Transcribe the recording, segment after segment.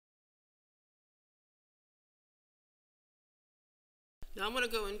Now I'm going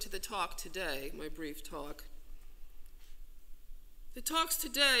to go into the talk today, my brief talk. The talks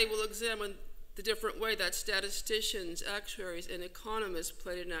today will examine the different way that statisticians, actuaries, and economists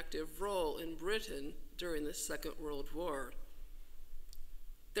played an active role in Britain during the Second World War.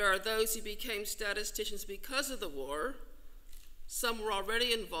 There are those who became statisticians because of the war. Some were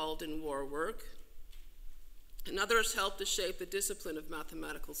already involved in war work, and others helped to shape the discipline of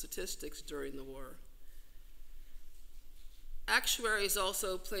mathematical statistics during the war. Actuaries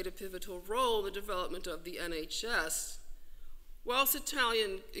also played a pivotal role in the development of the NHS, whilst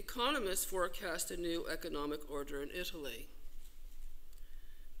Italian economists forecast a new economic order in Italy.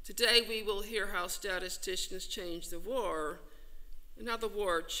 Today we will hear how statisticians changed the war and how the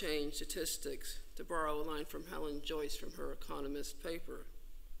war changed statistics, to borrow a line from Helen Joyce from her Economist paper.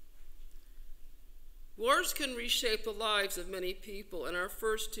 Wars can reshape the lives of many people, and our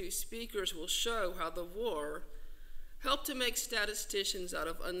first two speakers will show how the war helped to make statisticians out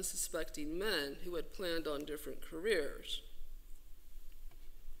of unsuspecting men who had planned on different careers.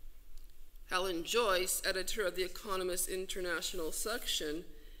 Helen Joyce, editor of the Economist International section,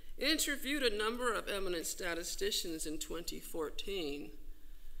 interviewed a number of eminent statisticians in 2014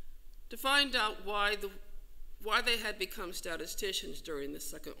 to find out why they had become statisticians during the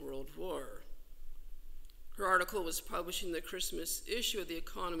Second World War. Her article was published in the Christmas issue of The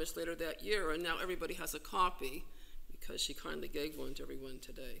Economist later that year, and now everybody has a copy because she kindly gave one to everyone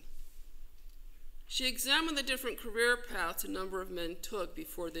today. She examined the different career paths a number of men took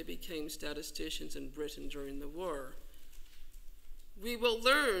before they became statisticians in Britain during the war. We will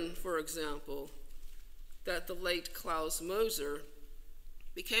learn, for example, that the late Claus Moser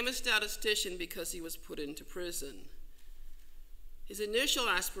became a statistician because he was put into prison. His initial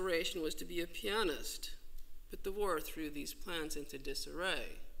aspiration was to be a pianist, but the war threw these plans into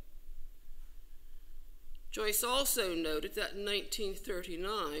disarray. Joyce also noted that in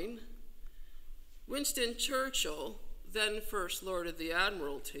 1939, Winston Churchill, then First Lord of the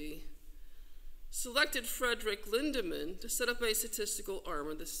Admiralty, selected Frederick Lindemann to set up a statistical arm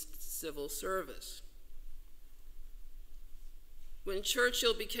of the civil service. When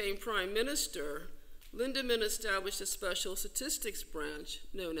Churchill became Prime Minister, Lindemann established a special statistics branch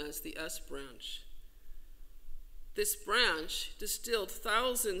known as the S branch. This branch distilled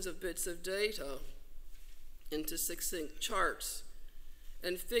thousands of bits of data into succinct charts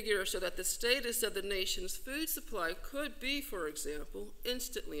and figures so that the status of the nation's food supply could be, for example,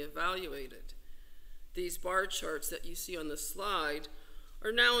 instantly evaluated. These bar charts that you see on the slide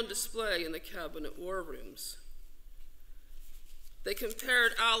are now on display in the cabinet war rooms. They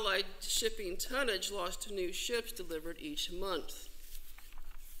compared Allied shipping tonnage lost to new ships delivered each month.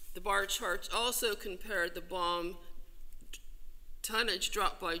 The bar charts also compared the bomb tonnage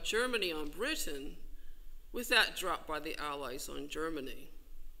dropped by Germany on Britain with that dropped by the Allies on Germany.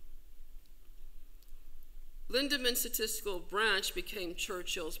 Lindemann's statistical branch became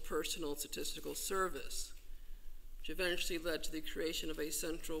Churchill's personal statistical service, which eventually led to the creation of a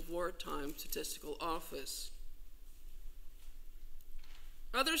central wartime statistical office.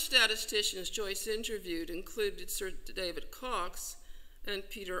 Other statisticians Joyce interviewed included Sir David Cox and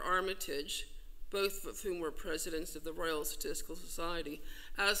Peter Armitage, both of whom were presidents of the Royal Statistical Society,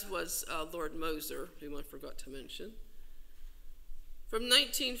 as was Lord Moser, whom I forgot to mention. From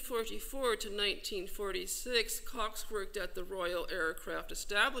 1944 to 1946, Cox worked at the Royal Aircraft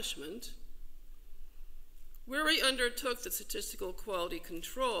Establishment, where he undertook the statistical quality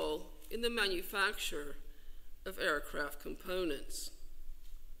control in the manufacture of aircraft components.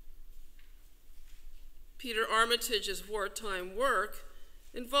 Peter Armitage's wartime work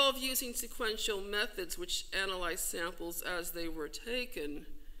involved using sequential methods which analyzed samples as they were taken,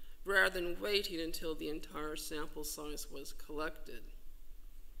 rather than waiting until the entire sample size was collected.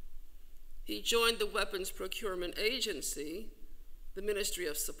 He joined the Weapons Procurement Agency, the Ministry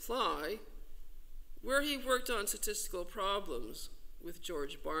of Supply, where he worked on statistical problems with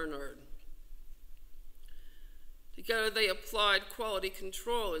George Barnard. Together they applied quality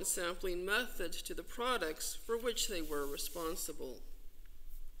control and sampling methods to the products for which they were responsible.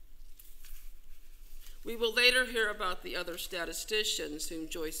 We will later hear about the other statisticians whom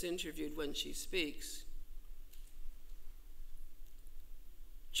Joyce interviewed when she speaks.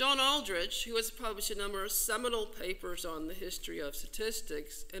 John Aldrich, who has published a number of seminal papers on the history of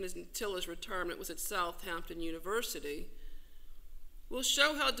statistics and until his retirement was at Southampton University, will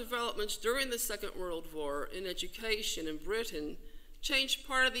show how developments during the Second World War in education in Britain changed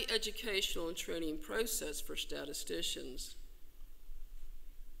part of the educational and training process for statisticians.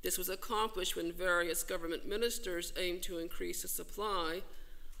 This was accomplished when various government ministers aimed to increase the supply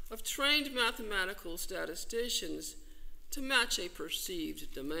of trained mathematical statisticians to match a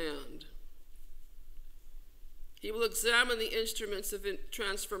perceived demand. He will examine the instruments of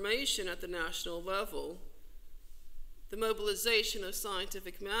transformation at the national level, the mobilization of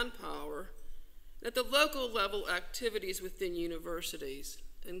scientific manpower, and at the local level activities within universities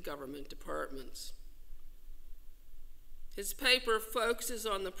and government departments. His paper focuses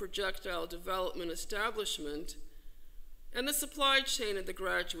on the projectile development establishment and the supply chain of the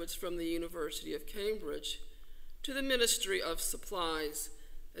graduates from the University of Cambridge to the Ministry of Supply's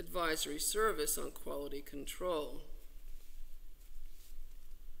Advisory Service on Quality Control.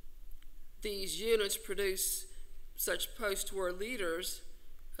 These units produce such post-war leaders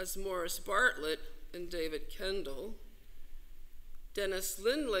as Morris Bartlett and David Kendall, Denis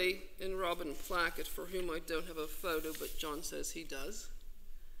Lindley and Robin Plackett, for whom I don't have a photo, but John says he does.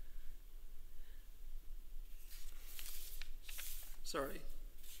 Sorry.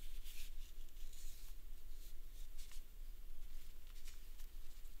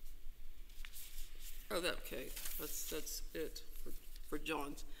 Oh, okay, that's it for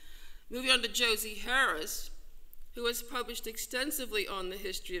John's. Moving on to Josie Harris, who has published extensively on the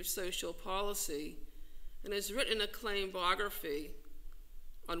history of social policy and has written an acclaimed biography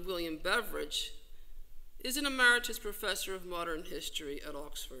on William Beveridge, is an emeritus professor of modern history at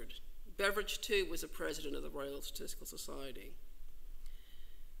Oxford. Beveridge, too, was a president of the Royal Statistical Society.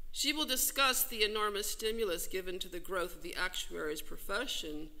 She will discuss the enormous stimulus given to the growth of the actuary's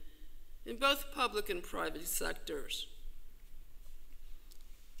profession in both public and private sectors.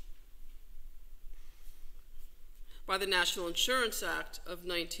 By the National Insurance Act of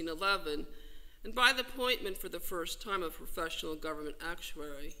 1911 and by the appointment for the first time of a professional government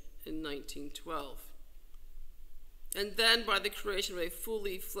actuary in 1912. And then by the creation of a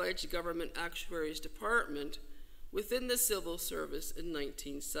fully fledged government actuaries department within the civil service in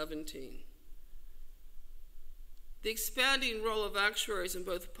 1917. The expanding role of actuaries in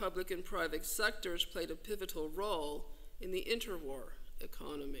both public and private sectors played a pivotal role in the interwar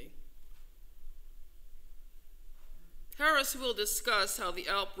economy. Harris will discuss how the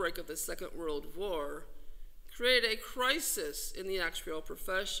outbreak of the Second World War created a crisis in the actuarial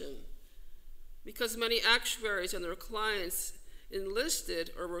profession because many actuaries and their clients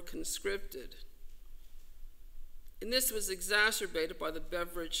enlisted or were conscripted. And this was exacerbated by the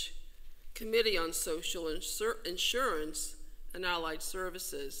Beveridge Committee on Social Insurance and Allied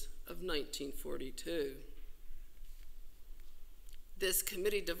Services of 1942. This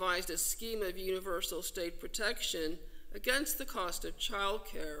committee devised a scheme of universal state protection against the cost of child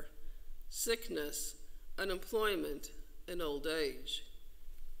care, sickness, unemployment, and old age.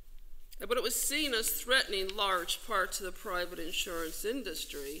 But it was seen as threatening large parts of the private insurance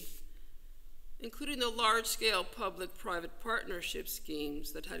industry, including the large-scale public-private partnership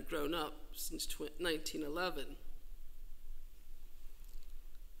schemes that had grown up since 1911.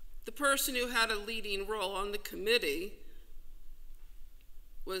 The person who had a leading role on the committee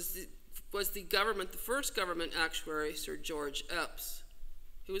was the first government actuary, Sir George Epps,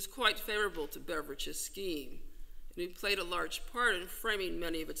 who was quite favorable to Beveridge's scheme, and who played a large part in framing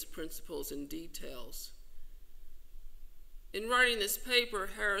many of its principles and details. In writing this paper,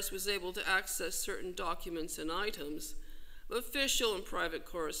 Harris was able to access certain documents and items of official and private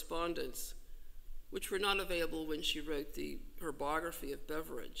correspondence, which were not available when she wrote her biography of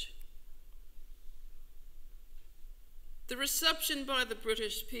Beveridge. The reception by the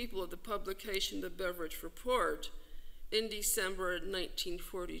British people of the publication of the Beveridge Report in December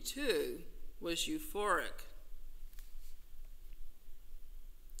 1942 was euphoric.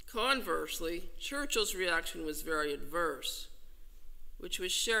 Conversely, Churchill's reaction was very adverse, which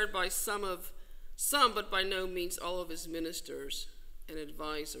was shared by some but by no means all of his ministers and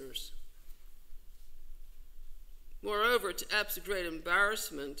advisors. Moreover, to Epps' great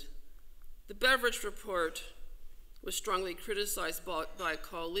embarrassment, the Beveridge Report was strongly criticized by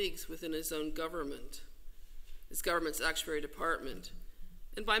colleagues within his own government, his government's actuary department,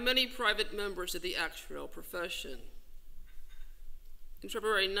 and by many private members of the actuarial profession. In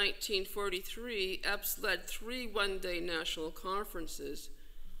February 1943, Epps led 3 one-day national conferences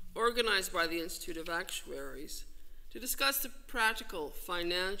organized by the Institute of Actuaries to discuss the practical,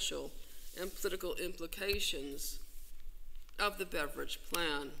 financial, and political implications of the Beveridge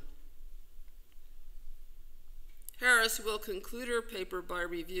Plan. Harris will conclude her paper by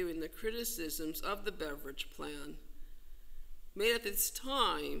reviewing the criticisms of the Beveridge Plan made at this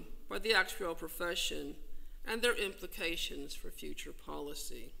time by the actuarial profession and their implications for future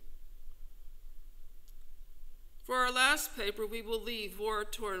policy. For our last paper, we will leave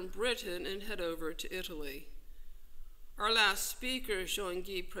war-torn Britain and head over to Italy. Our last speaker,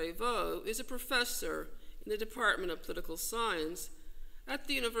 Jean-Guy Prévost, is a professor in the Department of Political Science at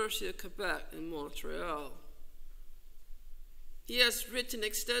the University of Quebec in Montreal. He has written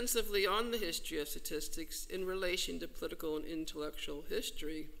extensively on the history of statistics in relation to political and intellectual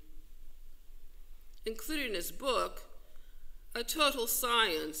history, including his book, A Total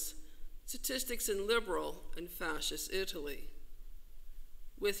Science, Statistics in Liberal and Fascist Italy.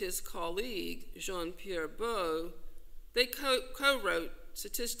 With his colleague, Jean-Pierre Beau, they co-wrote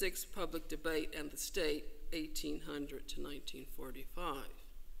Statistics, Public Debate, and the State, 1800 to 1945.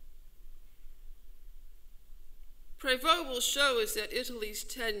 Prévost will show us that Italy's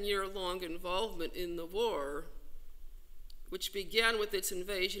 10-year-long involvement in the war, which began with its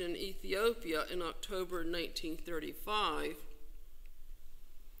invasion in Ethiopia in October 1935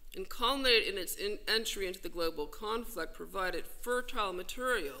 and culminated in its entry into the global conflict, provided fertile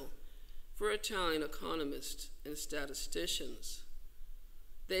material for Italian economists and statisticians.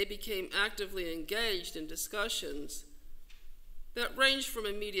 They became actively engaged in discussions that ranged from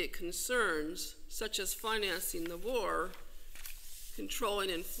immediate concerns, such as financing the war, controlling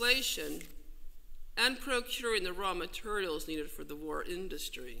inflation, and procuring the raw materials needed for the war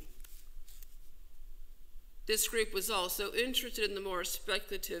industry. This group was also interested in the more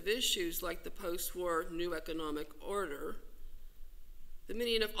speculative issues like the post-war new economic order, the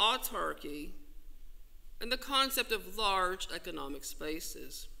meaning of autarky, and the concept of large economic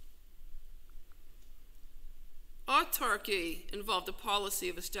spaces. Autarky involved a policy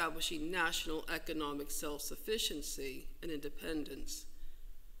of establishing national economic self-sufficiency and independence.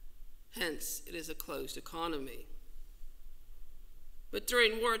 Hence, it is a closed economy. But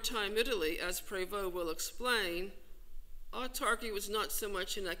during wartime Italy, as Prévost will explain, autarky was not so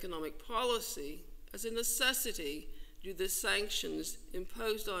much an economic policy as a necessity due to the sanctions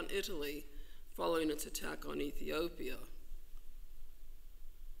imposed on Italy following its attack on Ethiopia.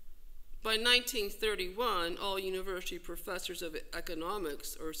 By 1931, all university professors of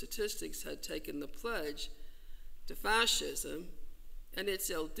economics or statistics had taken the pledge to fascism and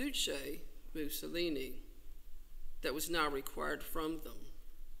its El Duce, Mussolini, that was now required from them.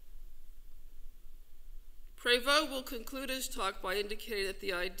 Prévost will conclude his talk by indicating that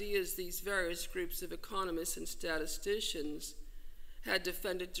the ideas these various groups of economists and statisticians had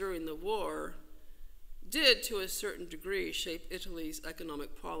defended during the war did, to a certain degree, shape Italy's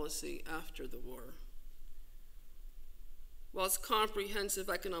economic policy after the war. Whilst comprehensive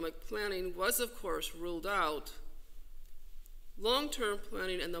economic planning was, of course, ruled out, long-term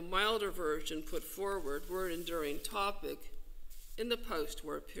planning and the milder version put forward were an enduring topic in the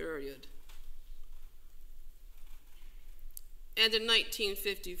post-war period. And in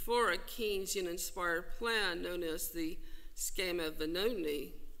 1954, a Keynesian-inspired plan known as the Schema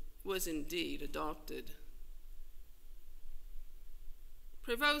Vanoni was indeed adopted.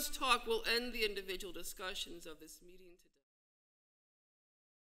 Prévost's talk will end the individual discussions of this meeting today.